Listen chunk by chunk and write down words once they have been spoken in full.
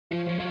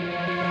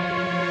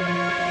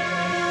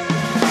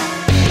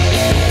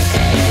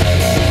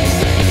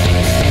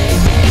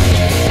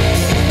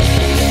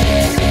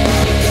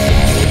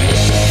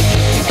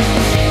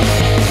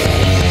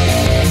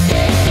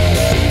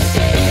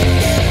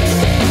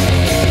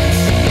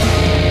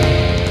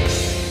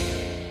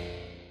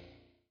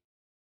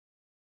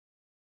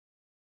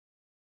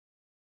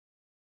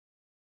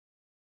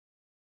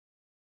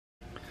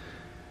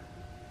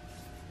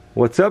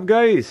What's up,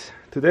 guys?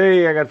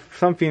 Today I got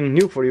something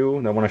new for you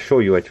that I want to show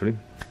you actually.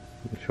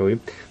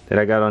 That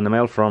I got on the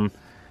mail from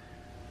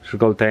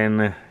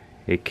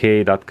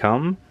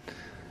Circle10ak.com.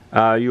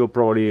 You'll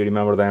probably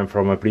remember them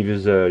from a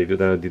previous review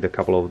that I did a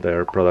couple of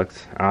their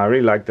products. I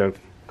really like their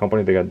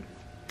company. They got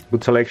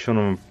good selection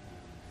of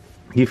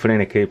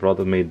different AK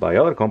products made by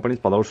other companies,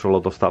 but also a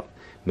lot of stuff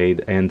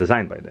made and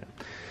designed by them.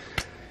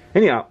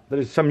 Anyhow, there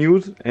is some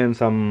news and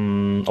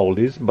some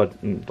oldies, but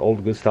all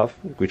good stuff,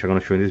 which I'm going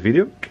to show in this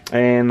video.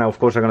 And of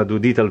course I'm going to do a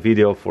detailed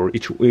video for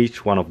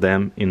each one of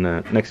them in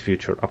the next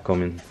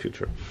upcoming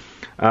future.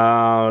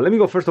 Let me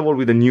go first of all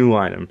with the new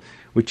item,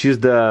 which is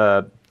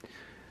the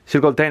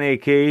Circle 10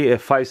 AK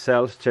 5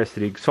 cells chest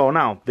rig. So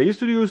now, they used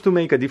to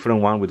make a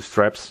different one with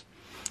straps,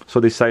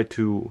 so they decided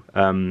to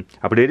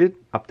update it,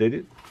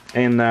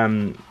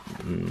 and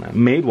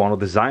made one or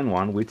designed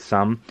one with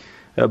some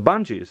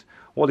bungees.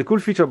 Well, the cool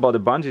feature about the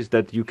bungees is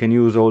that you can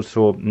use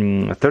also a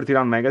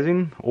 30-round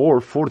magazine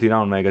or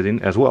 40-round magazine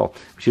as well,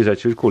 which is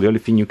actually cool. The only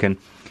thing you can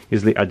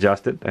easily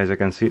adjust it. As I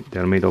can see,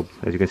 they're made of,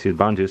 as you can see,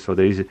 bungees, so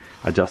they're easy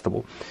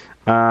adjustable.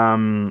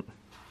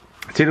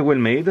 It's really well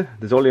made.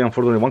 There's only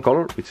unfortunately one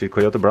color, which is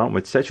Coyote Brown,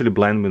 which actually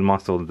blends with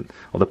most of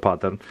the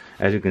pattern.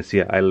 As you can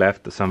see, I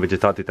left some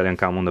Vegetate Italian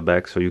Camo on the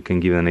back, so you can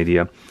give an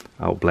idea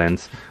how it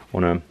blends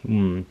on a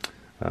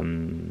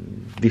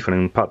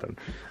different pattern.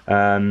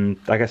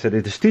 Like I said,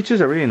 the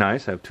stitches are really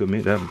nice, I have to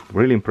admit. I'm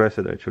really impressed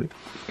actually.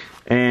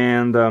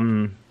 And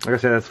like I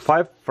said, there's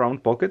 5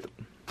 front pocket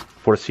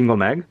for a single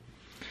mag,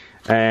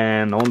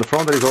 and on the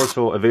front there is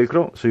also a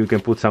Velcro, so you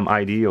can put some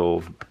ID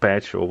or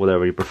patch or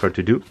whatever you prefer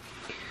to do.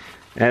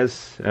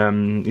 As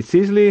it's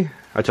easily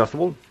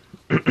adjustable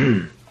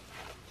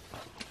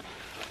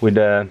with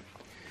the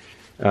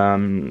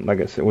like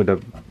I said, with the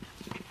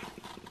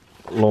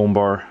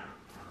lumbar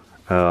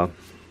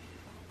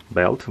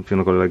belt, if you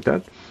want to call it like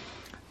that,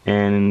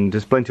 and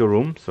there's plenty of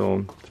room, so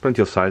there's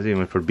plenty of size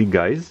even for big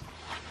guys.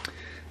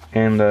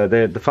 And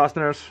the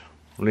fasteners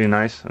really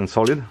nice and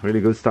solid,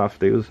 really good stuff.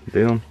 They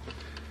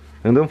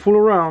don't fool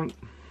around,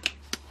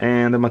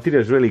 and the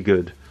material is really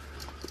good.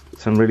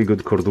 Some really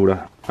good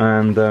cordura,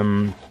 and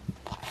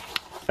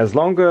as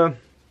long the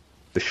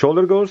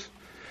shoulder goes,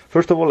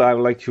 first of all I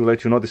would like to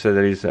let you notice that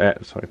there is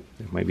sorry,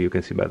 maybe you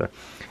can see better,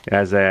 it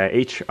has a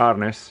H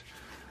harness,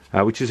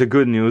 which is a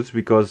good news,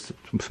 because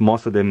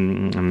most of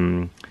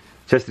them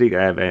chest rig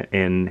have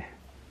an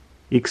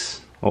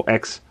X or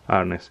X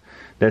harness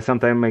that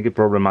sometimes make it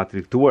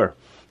problematic to wear.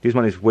 This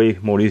one is way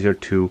more easier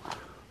to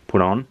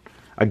put on.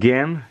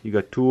 Again, you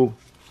got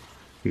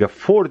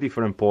 4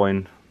 different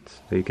points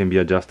that you can be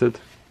adjusted.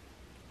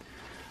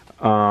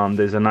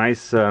 There's a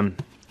nice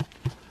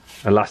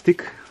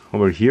elastic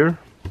over here,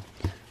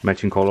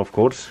 matching color of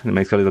course. It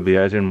makes it a little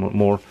bit easier and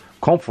more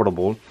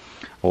comfortable.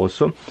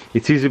 Also,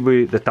 it's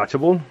easily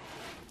detachable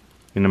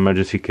in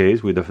emergency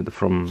case with the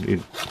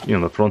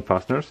front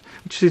fasteners,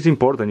 which is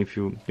important. If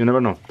you never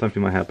know,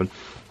 something might happen.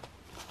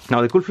 Now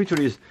the cool feature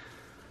is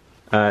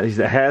it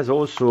has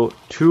also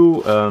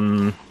 2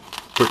 I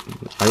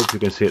hope you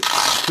can see it,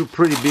 2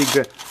 pretty big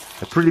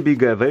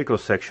Velcro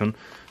section,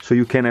 so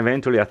you can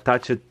eventually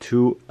attach it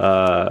to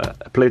a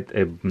plate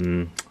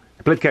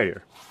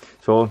carrier.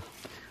 So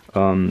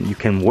you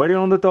can wear it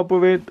on the top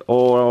of it,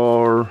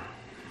 or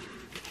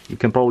you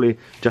can probably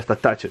just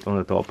attach it on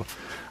the top.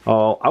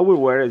 I will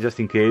wear it just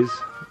in case,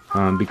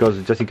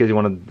 because just in case you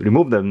want to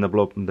remove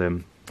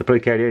the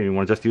plate carrier, you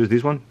want to just use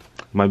this one,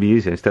 it might be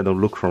easier instead of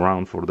look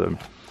around for the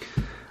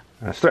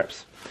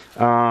straps.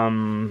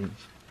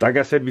 Like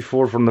I said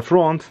before, from the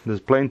front there's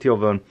plenty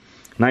of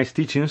nice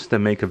stitchings that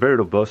make a very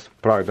robust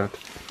product,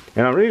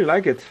 and I really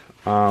like it.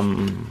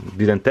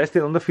 Didn't test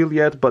it on the field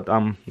yet, but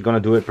I'm gonna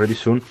do it pretty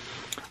soon.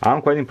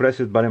 I'm quite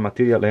impressed by the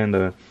material and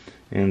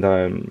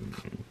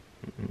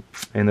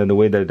the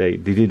way that they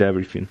did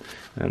everything,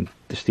 and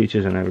the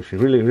stitches and everything.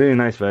 Really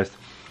nice vest.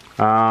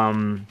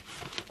 I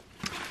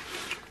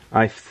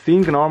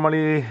think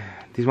normally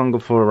this one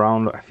goes for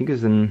around, I think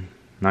it's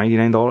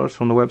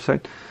 $99 on the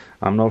website.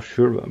 I'm not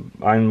sure.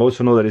 I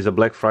also know there is a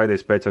Black Friday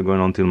special going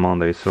on till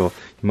Monday, so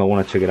you might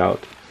want to check it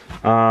out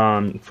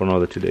for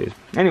another 2 days.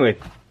 Anyway,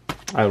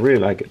 I really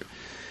like it.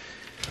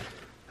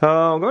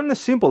 Going to a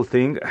simple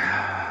thing,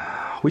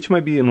 which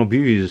might be an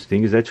obvious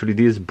thing, is actually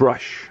this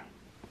brush,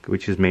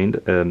 which is made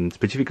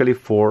specifically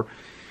for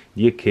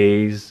the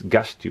AK's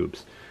gas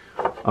tubes.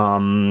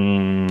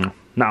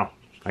 Now,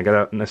 I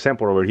got a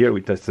sample over here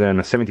with a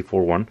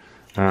 74 one.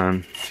 So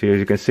as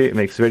you can see, it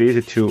makes it very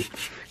easy to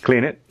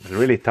clean it. It's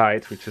really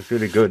tight, which is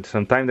really good.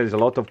 Sometimes there is a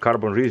lot of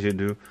carbon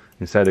residue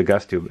inside the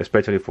gas tube,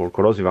 especially for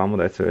corrosive ammo.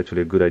 That's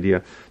actually a good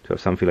idea to have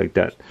something like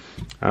that.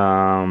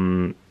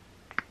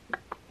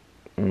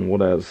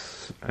 What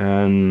else?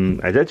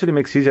 And it actually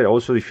makes it easier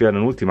also if you have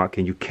an Ultimac,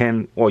 and you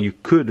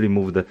could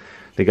remove the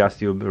gas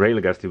tube, rail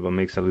gas tube, but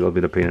makes a little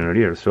bit of pain in the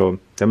rear. So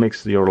that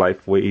makes your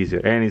life way easier,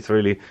 and it's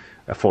really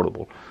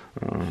affordable,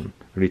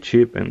 really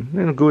cheap,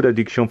 and a good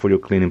addition for your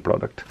cleaning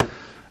product.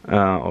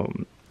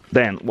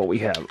 Then what we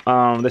have,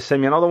 they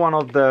sent me another one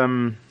of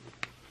the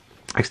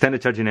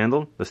extended charging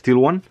handle, the steel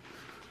one.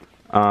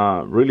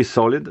 really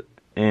solid,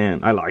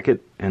 and I like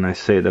it. And I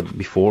said that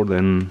before,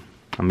 then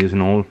I'm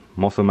using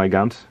most of my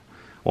guns,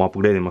 or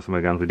upgrading most of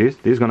my guns with this.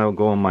 This is gonna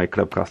go on my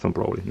Club Custom,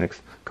 probably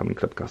next coming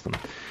Club Custom.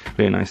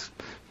 Very nice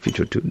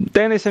feature too.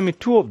 Then they sent me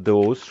two of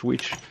those,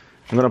 which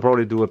I'm gonna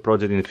probably do a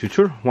project in the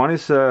future. One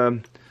is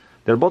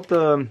they're both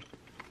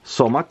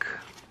Somac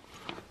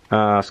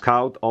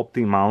Scout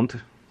Opti mount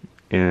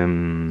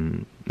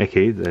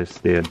AK. That's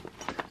the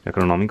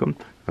acronym.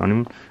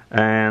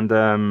 And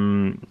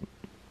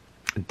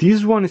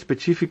this one is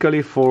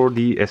specifically for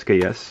the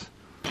SKS,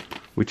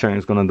 which I'm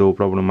gonna do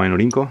probably on my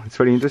Norinco. It's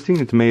very interesting.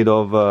 It's made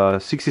of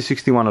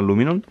 6061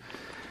 aluminum,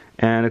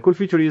 and a cool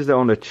feature is that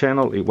on the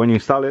channel, when you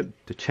install it,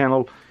 the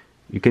channel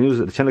can be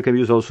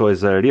used also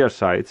as rear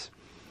sights,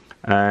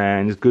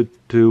 and it's good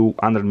to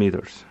 100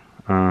 meters.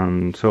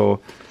 So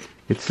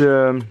it's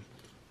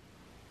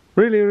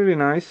really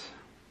nice.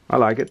 I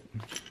like it.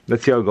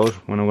 Let's see how it goes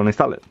when I'm gonna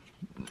install it.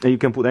 And you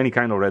can put any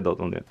kind of red dot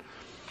on it.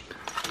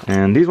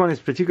 And this one is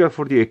particular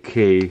for the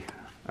AK.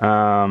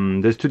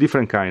 There's two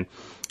different kinds.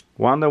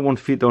 One that won't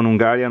fit on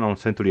Hungarian on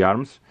Century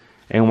Arms,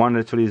 and one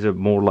actually is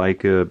more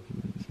like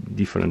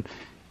different.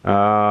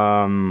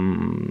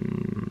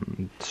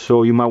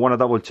 So you might want to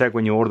double check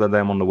when you order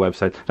them on the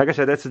website. Like I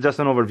said, that's just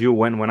an overview.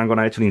 When I'm going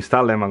to actually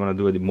install them, I'm going to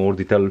do a more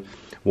detailed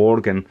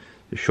work and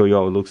show you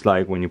how it looks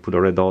like when you put a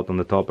red dot on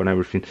the top and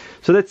everything.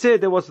 So that's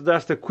it. There was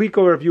just a quick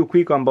overview,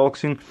 quick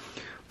unboxing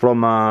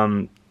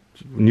from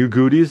new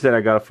goodies that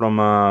I got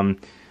from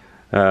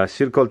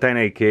Circle 10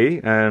 AK,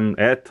 and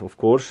at, of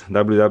course,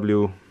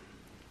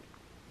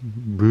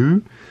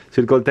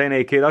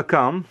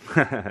 www.circle10ak.com.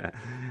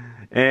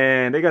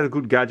 And they got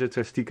good gadgets,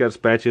 stickers,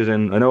 patches,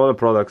 and all the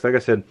products. Like I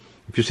said,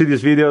 if you see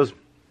these videos,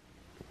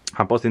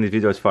 I'm posting these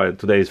videos.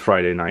 Today is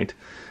Friday night,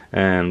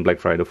 and Black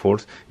Friday, of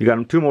course. You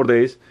got 2 more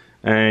days,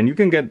 and you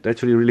can get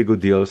actually really good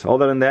deals.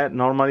 Other than that,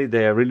 normally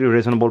they are really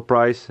reasonable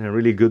price and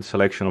really good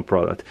selection of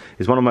product.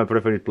 It's one of my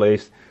preferred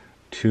places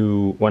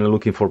to when I'm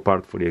looking for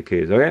part for the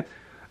AKs. Okay,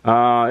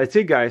 that's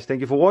it, guys.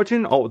 Thank you for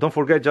watching. Oh, don't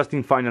forget, just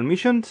in final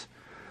missions.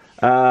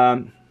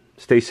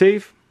 Stay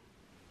safe,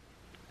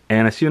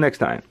 and I'll see you next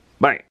time.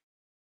 Bye.